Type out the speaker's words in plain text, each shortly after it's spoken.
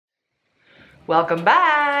Welcome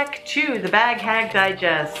back to the Bag Hag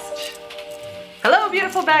Digest. Hello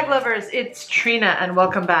beautiful bag lovers, it's Trina and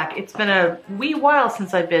welcome back. It's been a wee while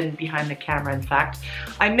since I've been behind the camera, in fact.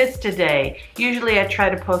 I missed a day. Usually I try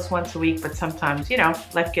to post once a week, but sometimes, you know,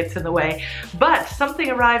 life gets in the way. But something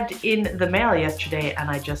arrived in the mail yesterday and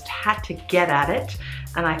I just had to get at it.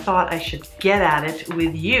 And I thought I should get at it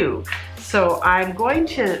with you. So I'm going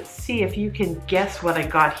to see if you can guess what I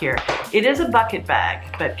got here. It is a bucket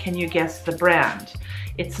bag, but can you guess the brand?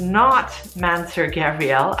 It's not Mansur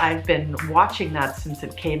Gavriel. I've been watching that since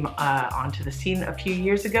it came onto the scene a few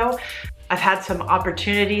years ago. I've had some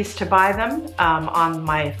opportunities to buy them on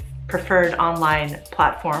my preferred online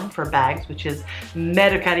platform for bags, which is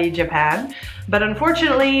Mercari Japan. But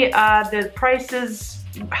unfortunately, the prices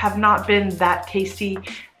have not been that tasty,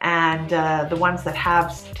 and the ones that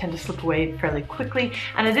have tend to slip away fairly quickly,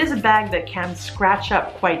 and it is a bag that can scratch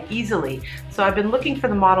up quite easily. So I've been looking for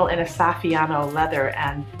the model in a Saffiano leather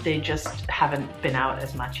and they just haven't been out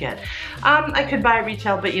as much yet. I could buy it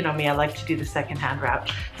retail, but you know me, I like to do the secondhand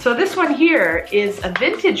route. So this one here is a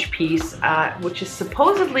vintage piece which is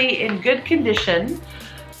supposedly in good condition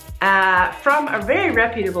from a very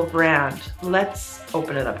reputable brand. Let's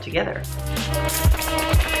open it up together.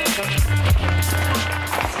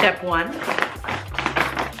 Step one.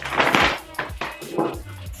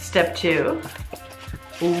 Step two.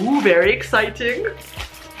 Ooh, very exciting.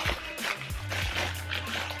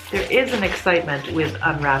 There is an excitement with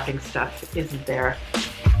unwrapping stuff, isn't there?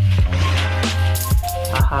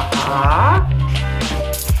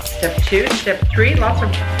 Step two, step three, lots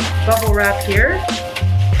of bubble wrap here.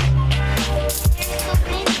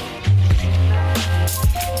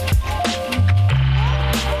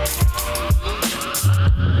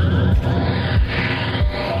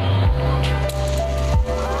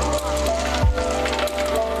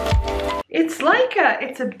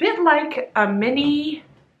 It's a bit like a mini,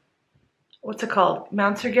 what's it called?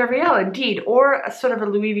 Mansur Gavriel, indeed, or a sort of a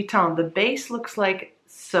Louis Vuitton. The base looks like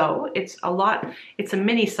so. It's a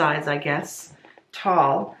mini size, I guess,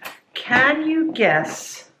 tall. Can you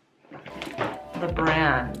guess the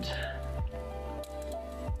brand?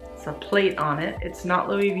 It's a plate on it. It's not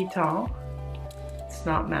Louis Vuitton. It's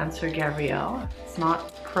not Mansur Gavriel. It's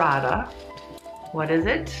not Prada. What is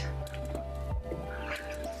it?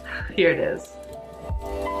 Here it is.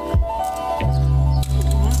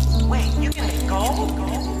 Wait, you can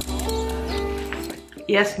go?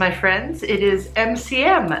 Yes, my friends, it is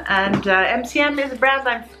MCM, and MCM is a brand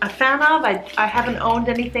I'm a fan of. I haven't owned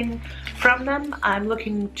anything from them. I'm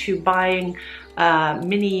looking to buying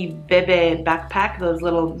mini bebe backpack, those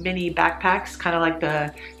little mini backpacks, kind of like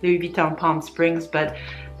the Louis Vuitton Palm Springs, but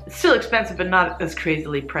still expensive, but not as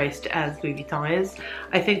crazily priced as Louis Vuitton is.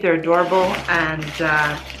 I think they're adorable, and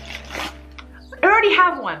I already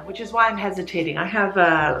have one, which is why I'm hesitating. I have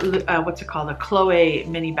a, what's it called, a Chloe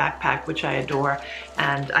mini backpack, which I adore,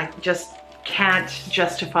 and I just can't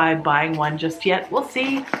justify buying one just yet. We'll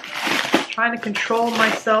see. Trying to control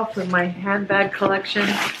myself with my handbag collection.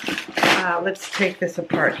 Let's take this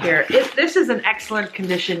apart here. This is in excellent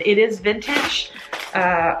condition. It is vintage.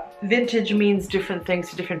 Vintage means different things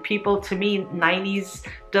to different people. To me, 90s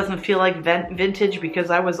doesn't feel like vintage because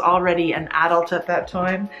I was already an adult at that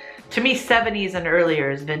time. To me, 70s and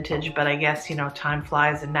earlier is vintage, but I guess, you know, time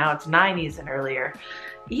flies and now it's 90s and earlier.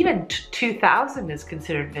 Even 2000 is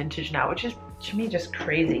considered vintage now, which is, to me, just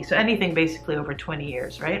crazy. So anything basically over 20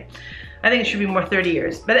 years, right? I think it should be more 30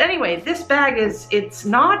 years. But anyway, this bag it's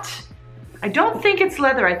not, I don't think it's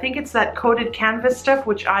leather. I think it's that coated canvas stuff,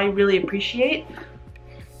 which I really appreciate.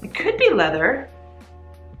 It could be leather.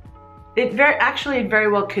 It very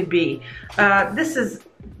well could be.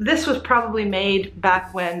 This was probably made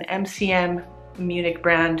back when MCM Munich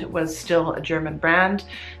brand was still a German brand.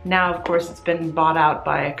 Now, of course, it's been bought out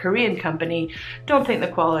by a Korean company. Don't think the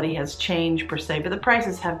quality has changed per se, but the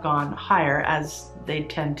prices have gone higher as they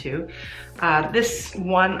tend to. This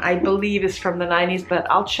one, I believe, is from the 90s, but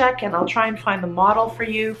I'll check and I'll try and find the model for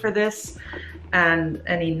you for this and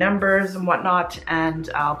any numbers and whatnot, and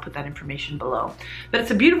I'll put that information below. But it's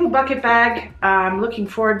a beautiful bucket bag. I'm looking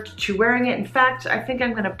forward to wearing it. In fact, I think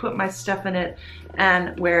I'm gonna put my stuff in it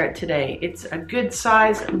and wear it today. It's a good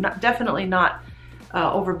size, definitely not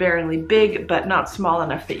overbearingly big, but not small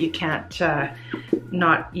enough that you can't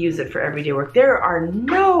not use it for everyday work. There are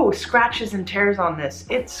no scratches and tears on this.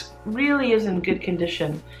 It really is in good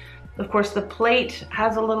condition. Of course, the plate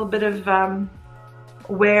has a little bit of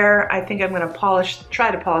wear. I think I'm gonna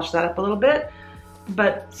try to polish that up a little bit,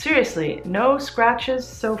 but seriously, no scratches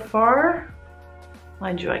so far.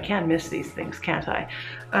 Mind you, I can miss these things, can't I?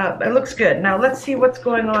 It looks good. Now let's see what's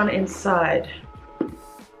going on inside.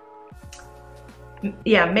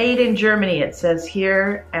 Yeah, made in Germany it says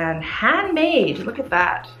here, and handmade. Look at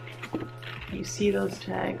that. You see those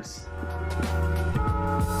tags?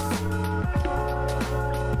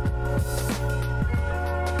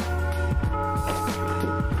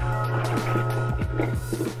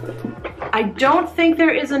 I don't think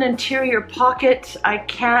there is an interior pocket. I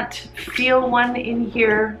can't feel one in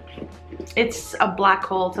here. It's a black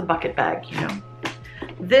hole, it's a bucket bag, you know.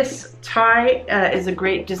 This tie is a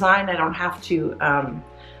great design. I don't have to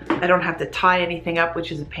tie anything up,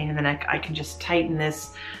 which is a pain in the neck. I can just tighten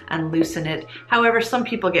this and loosen it. However, some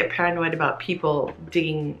people get paranoid about people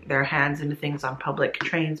digging their hands into things on public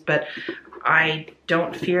trains, but I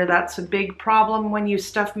don't fear that's a big problem when you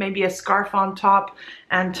stuff maybe a scarf on top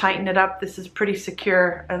and tighten it up. This is pretty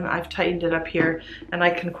secure, and I've tightened it up here, and I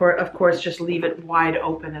can of course just leave it wide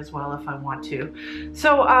open as well if I want to.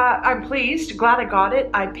 So I'm pleased, glad I got it.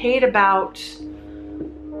 I paid about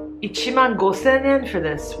 1,500 yen for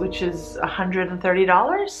this, which is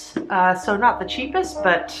 $130. So not the cheapest,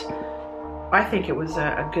 but I think it was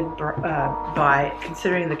a good buy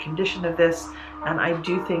considering the condition of this, and I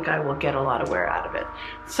do think I will get a lot of wear out of it.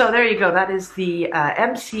 So there you go, that is the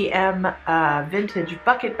MCM vintage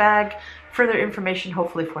bucket bag. Further information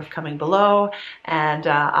hopefully forthcoming below, and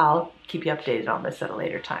I'll keep you updated on this at a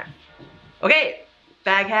later time. Okay,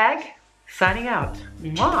 Bag Hag, signing out.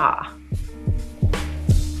 Mwah!